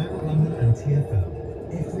 To the Met London and TfL,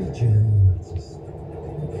 every journey matters.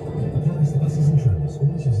 Applies to buses and trams.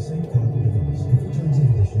 Always use the same card or device. For terms and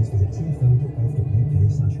conditions, visit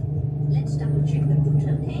tfl.gov.uk/hopper. Let's double check the route,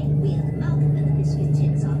 okay? We have Malcolm and the Biscuit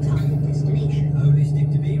Tins, our target destination. Only stick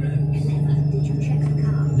to B roads. And never did you check the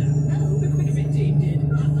car? No, the quick fit team did.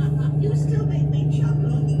 You still make me chuckle.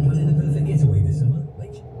 Planning the perfect getaway this summer.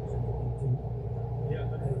 Yeah,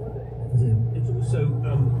 it's also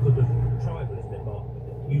for the tribal, isn't it, Mark?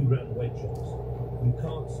 You run weight shops. You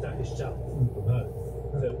can't stack a shelf food from home.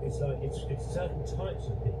 So it's like it's certain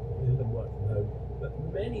types of people who can work from home, but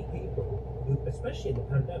many people who, especially in the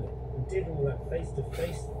pandemic, who did all that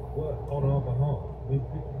face-to-face work on our behalf.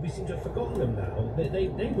 We seem to have forgotten them now.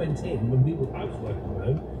 They went in when I was working from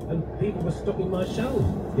home, and people were stocking my shelves.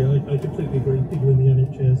 Yeah, I completely agree. People in the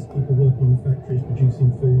NHS, people working in factories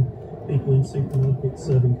producing food, people in supermarkets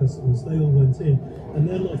serving customers, they all went in, and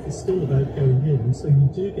their life is still about going in, and so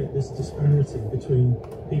you do get this disparity between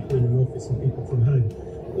people in an office and people from home.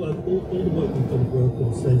 Well, all the work we've done at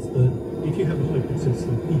Whirlpool says that if you have a hybrid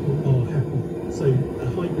system, people are happy. So a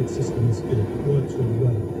hybrid system is good, it works really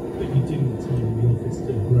well, but you do need time in the office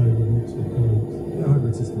to grow and mix with colleagues. The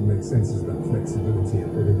hybrid system makes sense as that flexibility, a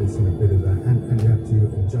bit of this and a bit of that, and you have to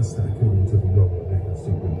adjust that according to the role that they're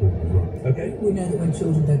superimposed as well. Okay. We know that when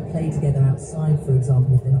children don't play together outside, for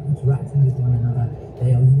example, if they're not interacting with one another,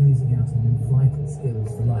 they are losing out on vital skills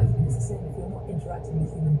for life. And it's the same if you're not interacting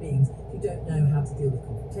with human beings, if you don't know how to deal with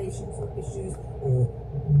confrontations or issues or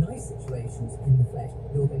nice situations in the flesh,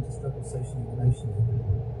 you're going to struggle socially and emotionally.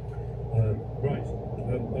 Right,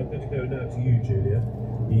 I'm going to go now to you, Julia.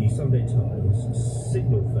 The Sunday Times,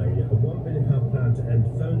 signal failure. A £1 billion plan to end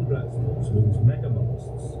phone blackouts means mega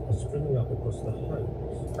masts are springing up across the Highlands.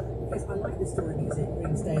 Yes, I like this story because it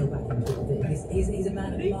brings Dale back into it. He's a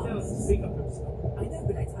man of masts. I know,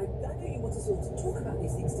 but I know you want to sort of talk about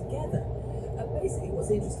these things together. Basically,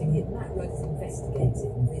 what's interesting here, Matt Rudd is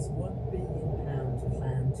investigating this £1 billion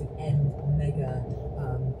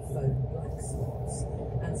smartphone black spots.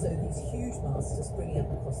 And so these huge masts are springing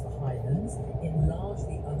up across the Highlands in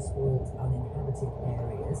largely unspoiled, uninhabited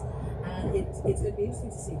areas. And it's going to be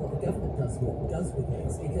interesting to see what the government does with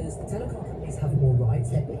this, because the telecom companies have more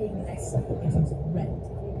rights. They're paying less in terms of rent.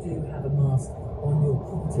 If you do have a mast on your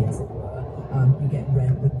property, as it were, you get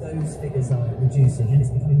rent, but those figures are reducing, and it's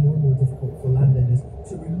becoming more and more difficult for landowners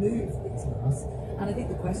to remove these masts. And I think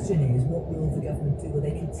the question is, what will the government do? Will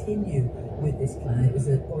they continue with this plan? It was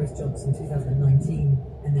a Boris Johnson 2019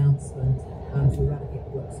 announcement to eradicate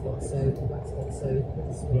black spots. So the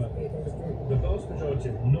vast majority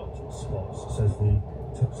of not spots, says the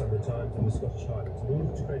Sunday Times and the Scottish Highlands, in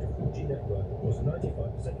order to create a 4G network across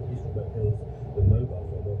 95% of these remote hills, the mobile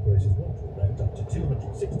phone operators want to erect up to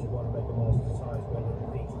 261 megamasts as high as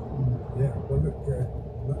 100 feet. Yeah, well look,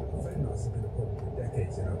 phone masts have been a problem for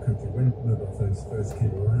decades in our country. When mobile phones first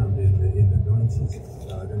came around in the 90s,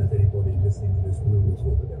 I don't know if anybody listening to this will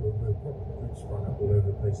recall, but they were a real problem. Groups sprung up all over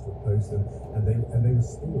the place to oppose them, and they were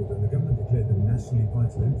stalled, and the government declared them nationally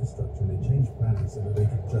vital infrastructure, and they changed plans so that they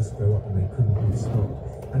could just go up and they couldn't be stopped.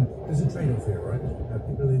 And there's a trade-off here, right?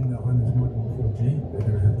 People in the Highlands might want 4G, they're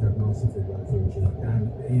going to have masts if they want 4G,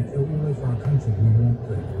 and all over our country we want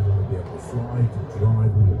them. We want to be able to fly, to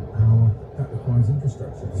drive, we want power. That requires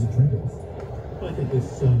infrastructure. There's a trade-off. I think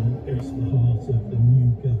this goes to the heart of the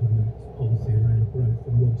new government policy around growth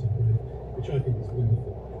and wanting growth, which I think is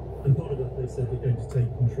wonderful. And part of that, they said they're going to take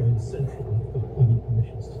control centrally of planning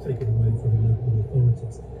permissions, to take it away from local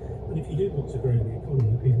authorities. And if you do want to grow the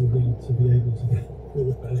economy, people need to be able to get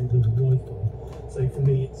broadband and Wi-Fi. So for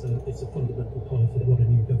me, it's a fundamental part of what a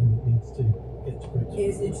new government needs to get to grips with.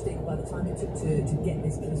 It's interesting, by the time it took to get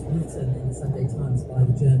this piece written in the Sunday Times by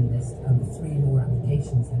the journalist, 3 more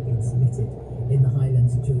applications had been submitted in the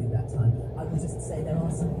Highlands during that time. I would just say there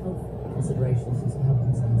are some health considerations and some health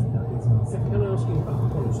concerns about these masts. Can I ask you about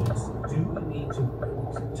politics? Do we need to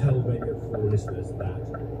tell Radio 4 listeners that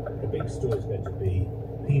the big story is going to be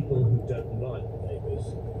people who don't like Labour's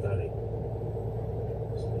planning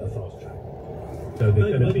a fast track? So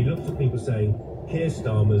there's going to be lots of people saying, Keir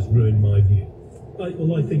Starmer's ruined my view.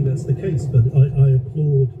 Well, I think that's the case, but I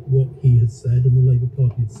applaud what he has said and the Labour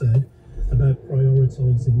Party has said about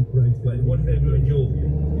prioritising growth. But what if they ruined your view?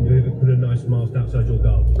 You ever put a nice mast outside your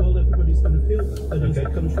garden? Well, everybody's going to feel that. But as a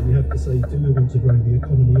country, we have to say, do we want to grow the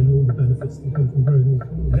economy and all the benefits that come from growing the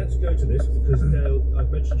economy? Let's go to this, because now I've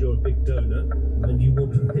mentioned you're a big donor, and you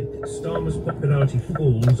want to pick Starmer's popularity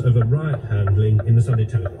falls over riot handling in the Sunday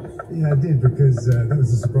Telegraph. Yeah, I did, because that was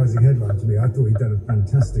a surprising headline to me. I thought he'd done a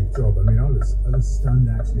fantastic job. I mean, I was stunned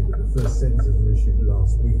actually that the first sentences were issued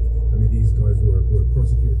last week. I mean, these guys were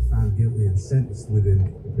prosecuted, found guilty, and sentenced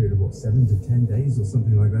within a period of 7 to 10 days or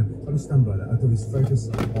something like that. I was stunned by that. I thought his focus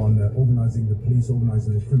on organising the police,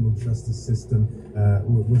 organising the criminal justice system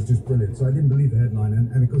was just brilliant. So I didn't believe the headline,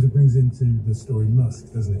 and of course it brings into the story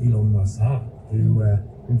Musk, doesn't it? Elon Musk, who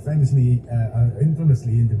infamously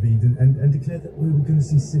intervened and declared that we were going to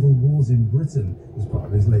see civil wars in Britain as part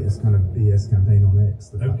of his latest kind of BS campaign on X.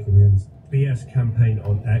 The platform he owns. BS campaign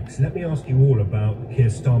on X. Let me ask you all about Keir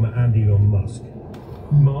Starmer and Elon Musk.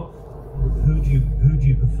 Mark, who do you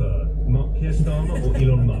prefer, Keir Starmer or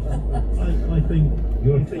Elon Musk? I think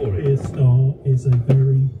Keir Starmer is a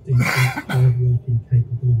very decent, hard-working,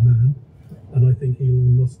 capable man, and I think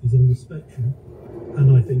Elon Musk is on the spectrum,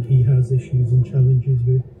 and I think he has issues and challenges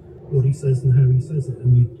with what he says and how he says it,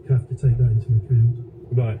 and you have to take that into account.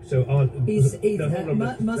 Right. So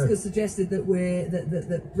Musk has suggested that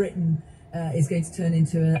that Britain is going to turn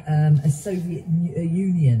into a Soviet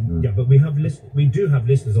Union. Yeah, but we do have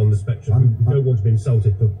listeners on the spectrum who don't want to be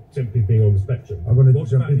insulted for simply being on the spectrum.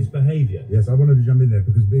 What about his behaviour? Yes, I wanted to jump in there,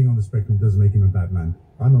 because being on the spectrum doesn't make him a bad man.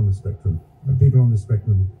 I'm on the spectrum. People on the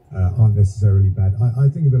spectrum aren't necessarily bad. I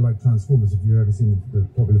think of it like Transformers. If you've ever seen the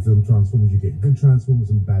popular film Transformers, you get good Transformers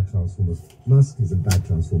and bad Transformers. Musk is a bad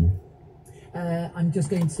Transformer. I'm just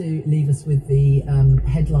going to leave us with the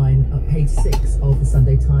headline at page 6 of the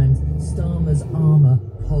Sunday Times. Starmer's armour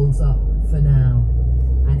holds up for now.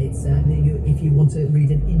 And it's if you want to read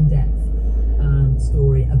an in-depth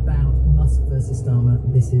story about Musk versus Starmer,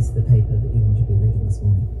 this is the paper that you want to be reading this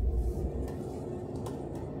morning.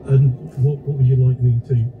 And what would you like me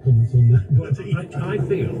to comment on that?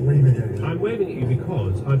 I'm waving at you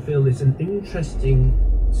because I feel it's an interesting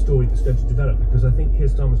story that's going to develop, because I think Keir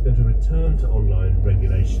Starmer's going to return to online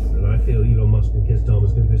regulation, and I feel Elon Musk and Keir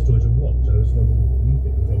Starmer's going to be a story to watch. I just wonder what you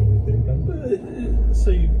think, if anybody's been done.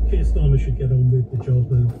 So Keir Starmer should get on with the job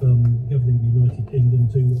of governing the United Kingdom,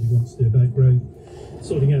 doing what he wants to do about growth,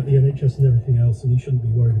 sorting out the NHS and everything else, and he shouldn't be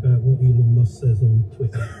worried about what Elon Musk says on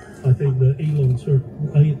Twitter. I think that Elon,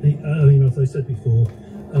 as I said before,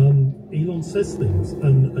 Elon says things,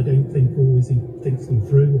 and I don't think always he thinks them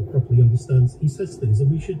through or properly understands. He says things,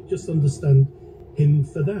 and we should just understand him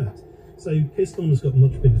for that. So Keir Starmer's got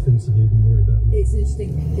much bigger things to do than worry about. It's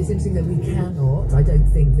interesting that we cannot. I don't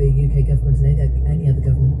think the UK government and any other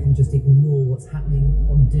government can just ignore what's happening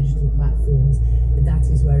on digital platforms. That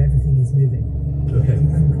is where everything is moving. Okay,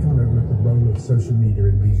 and we can't overlook the role of social media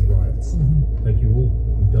in these riots. Thank you all.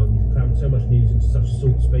 You've crammed so much news into such a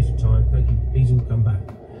short space of time. Thank you. Please all come back.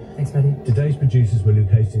 Thanks, Paddy. Today's producers were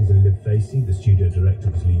Luke Hastings and Liv Facey. The studio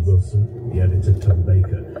director was Lee Wilson. The editor, Tom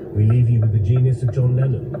Baker. We leave you with the genius of John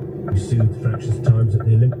Lennon, who soothed fractious times at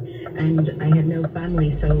the Olympics. And I had no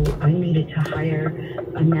family, so I needed to hire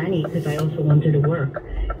a nanny because I also wanted to work.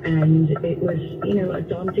 And it was, you know, a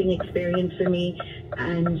daunting experience for me.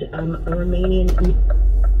 And a Romanian,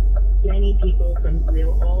 many people they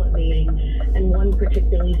were all amazing, and one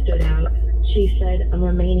particularly stood out. She said, I'm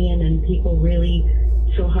Romanian, and people really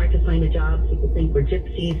so hard to find a job. People think we're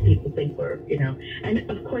gypsies, people think we're, you know, and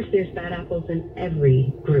of course there's bad apples in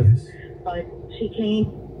every group. But she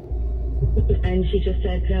came and she just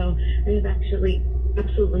said, no, I have actually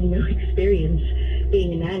absolutely no experience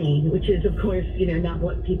being a nanny, which is of course, you know, not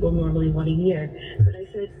what people normally want to hear. But I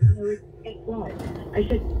said, no, guess what? I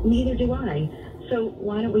said, neither do I. So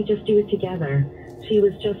why don't we just do it together? She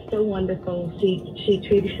was just so wonderful. She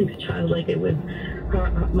treated the child like it was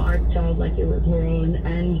our child, like it was her own,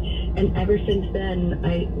 and ever since then,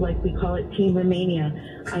 we call it Team Romania.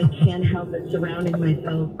 I can't help but surrounding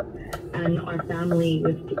myself and our family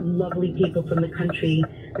with lovely people from the country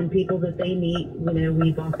and people that they meet. You know,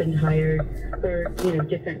 we've often hired for, you know,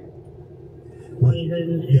 different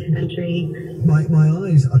reasons, entry. My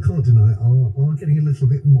eyes, I can't deny, are getting a little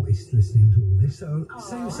bit moist listening to all this. So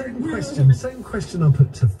same question I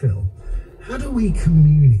put to Phil. How do we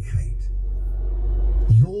communicate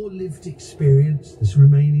your lived experience, this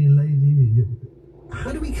Romanian lady?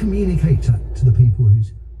 How do we communicate to the people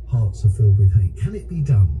whose hearts are filled with hate? Can it be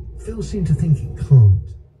done? Phil seemed to think it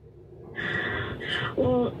can't.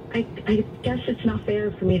 Well, I guess it's not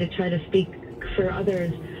fair for me to try to speak for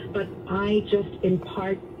others, but I just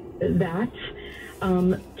impart that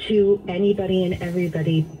to anybody and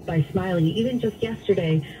everybody by smiling. Even just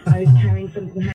yesterday, I was carrying something